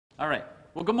All right.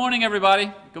 Well, good morning,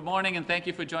 everybody. Good morning, and thank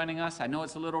you for joining us. I know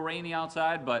it's a little rainy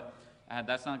outside, but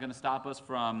that's not going to stop us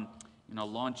from,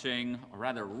 launching, or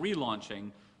rather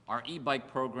relaunching, our e-bike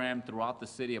program throughout the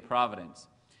city of Providence.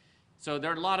 So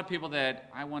there are a lot of people that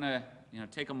I want to,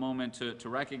 take a moment to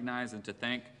recognize and to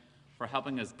thank for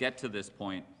helping us get to this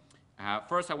point.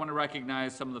 First, I want to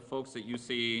recognize some of the folks that you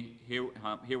see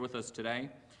here with us today.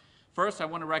 First, I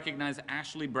want to recognize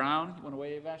Ashley Brown. You want to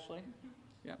wave, Ashley?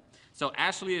 Yeah. So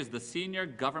Ashley is the Senior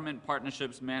Government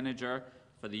Partnerships Manager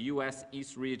for the U.S.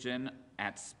 East Region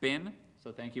at SPIN.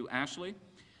 So thank you, Ashley.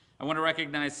 I want to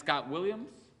recognize Scott Williams.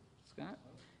 Scott?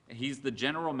 He's the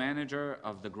General Manager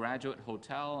of the Graduate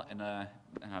Hotel and a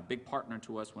big partner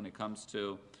to us when it comes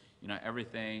to,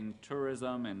 everything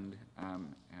tourism and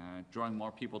drawing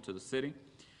more people to the city.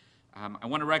 I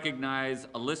want to recognize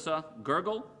Alyssa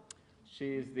Gergel.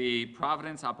 She's the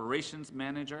Providence Operations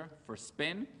Manager for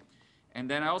SPIN. And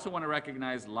then I also want to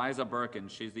recognize Liza Birkin.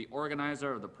 She's the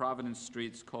organizer of the Providence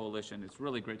Streets Coalition. It's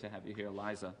really great to have you here,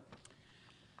 Liza.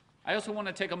 I also want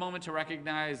to take a moment to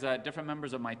recognize different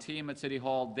members of my team at City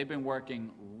Hall. They've been working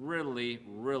really,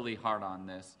 really hard on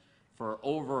this for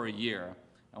over a year.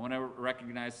 I want to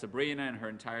recognize Sabrina and her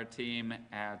entire team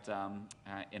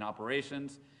in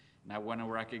operations. And I want to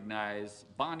recognize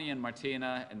Bonnie and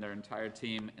Martina and their entire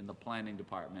team in the planning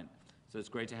department. So it's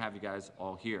great to have you guys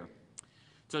all here.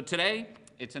 So today,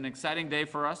 it's an exciting day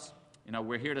for us.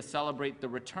 We're here to celebrate the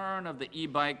return of the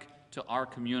e-bike to our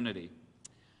community.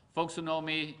 Folks who know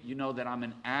me, you know that I'm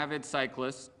an avid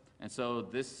cyclist, and so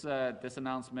this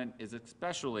announcement is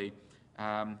especially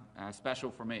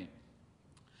special for me.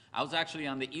 I was actually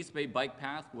on the East Bay bike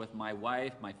path with my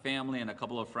wife, my family, and a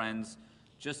couple of friends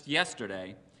just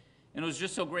yesterday, and it was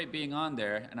just so great being on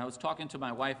there. And I was talking to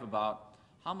my wife about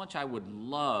how much I would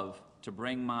love to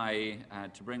bring my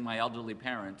elderly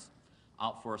parents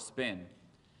out for a spin.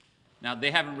 Now, they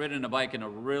haven't ridden a bike in a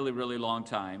really, really long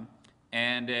time,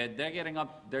 and they're getting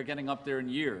up there in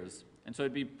years, and so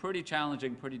it'd be pretty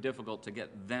challenging, pretty difficult to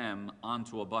get them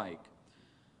onto a bike.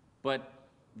 But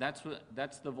that's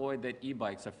the void that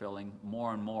e-bikes are filling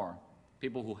more and more.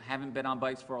 People who haven't been on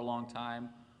bikes for a long time,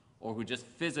 or who just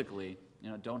physically,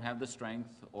 don't have the strength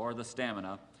or the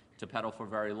stamina to pedal for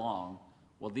very long.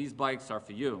 Well, these bikes are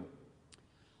for you.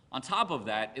 On top of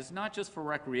that, it's not just for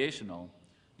recreational.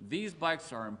 These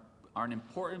bikes are an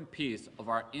important piece of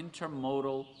our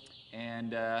intermodal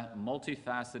and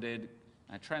multifaceted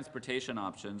transportation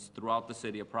options throughout the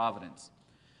city of Providence.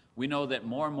 We know that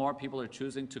more and more people are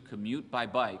choosing to commute by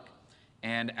bike,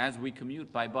 and as we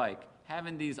commute by bike,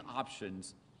 having these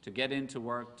options to get into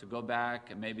work, to go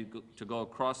back, and maybe to go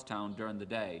across town during the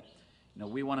day,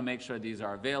 we want to make sure these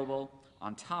are available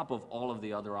on top of all of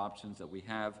the other options that we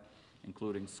have,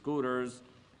 including scooters,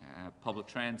 public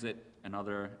transit, and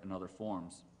other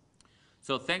forms.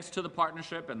 So thanks to the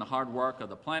partnership and the hard work of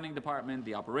the planning department,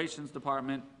 the operations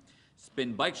department,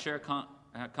 Spin Bike Share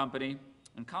Company,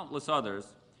 and countless others,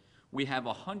 we have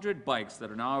 100 bikes that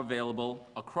are now available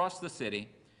across the city,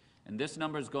 and this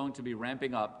number is going to be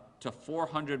ramping up to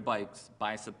 400 bikes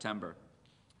by September.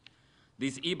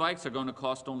 These e-bikes are going to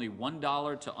cost only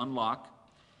 $1 to unlock,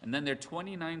 and then they're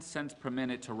 29 cents per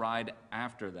minute to ride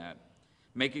after that,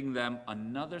 making them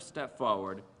another step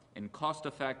forward in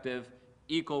cost-effective,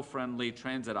 eco-friendly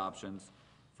transit options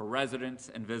for residents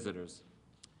and visitors.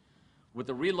 With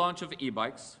the relaunch of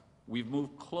e-bikes, we've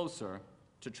moved closer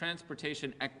to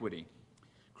transportation equity,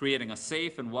 creating a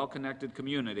safe and well-connected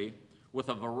community with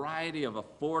a variety of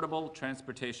affordable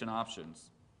transportation options.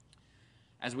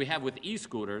 As we have with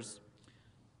e-scooters,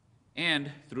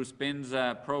 and through Spin's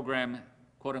program,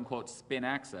 quote-unquote, Spin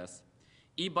Access,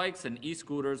 e-bikes and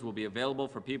e-scooters will be available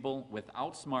for people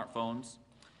without smartphones,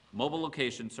 mobile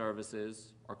location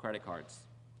services, or credit cards.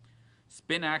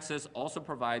 Spin Access also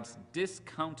provides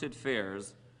discounted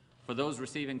fares for those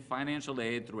receiving financial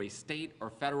aid through a state or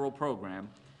federal program,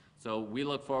 so we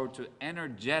look forward to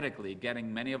energetically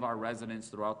getting many of our residents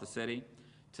throughout the city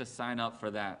to sign up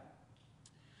for that.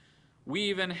 We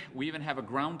even have a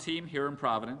ground team here in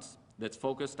Providence that's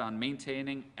focused on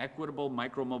maintaining equitable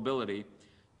micromobility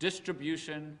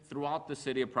distribution throughout the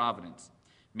city of Providence,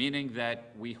 meaning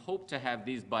that we hope to have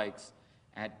these bikes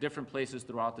at different places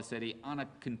throughout the city on a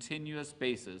continuous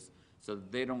basis so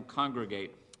that they don't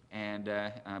congregate and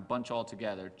bunch all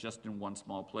together just in one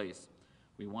small place.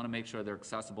 We want to make sure they're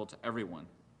accessible to everyone.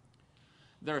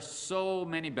 There are so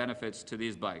many benefits to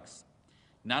these bikes.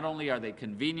 Not only are they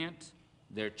convenient,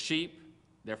 they're cheap,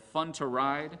 they're fun to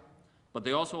ride, but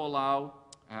they also allow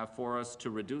for us to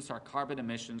reduce our carbon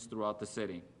emissions throughout the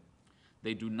city.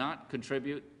 They do not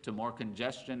contribute to more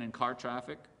congestion in car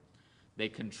traffic. They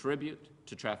contribute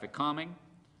to traffic calming,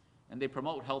 and they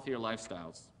promote healthier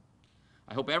lifestyles.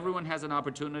 I hope everyone has an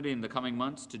opportunity in the coming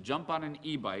months to jump on an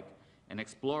e-bike and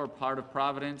explore a part of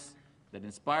Providence that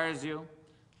inspires you,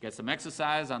 get some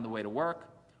exercise on the way to work,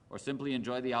 or simply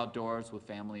enjoy the outdoors with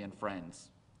family and friends.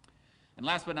 And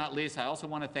last but not least, I also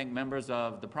want to thank members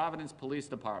of the Providence Police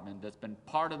Department that's been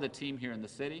part of the team here in the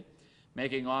city,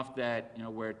 making off that,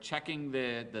 we're checking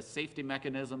the safety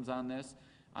mechanisms on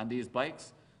these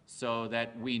bikes, so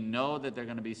that we know that they're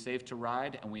going to be safe to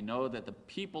ride, and we know that the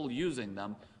people using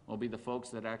them will be the folks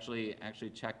that actually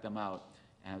check them out,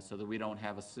 so that we don't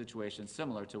have a situation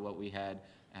similar to what we had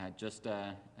just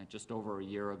over a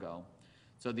year ago.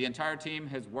 So the entire team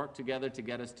has worked together to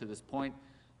get us to this point.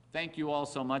 Thank you all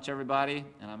so much, everybody,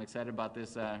 and I'm excited about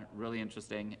this really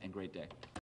interesting and great day.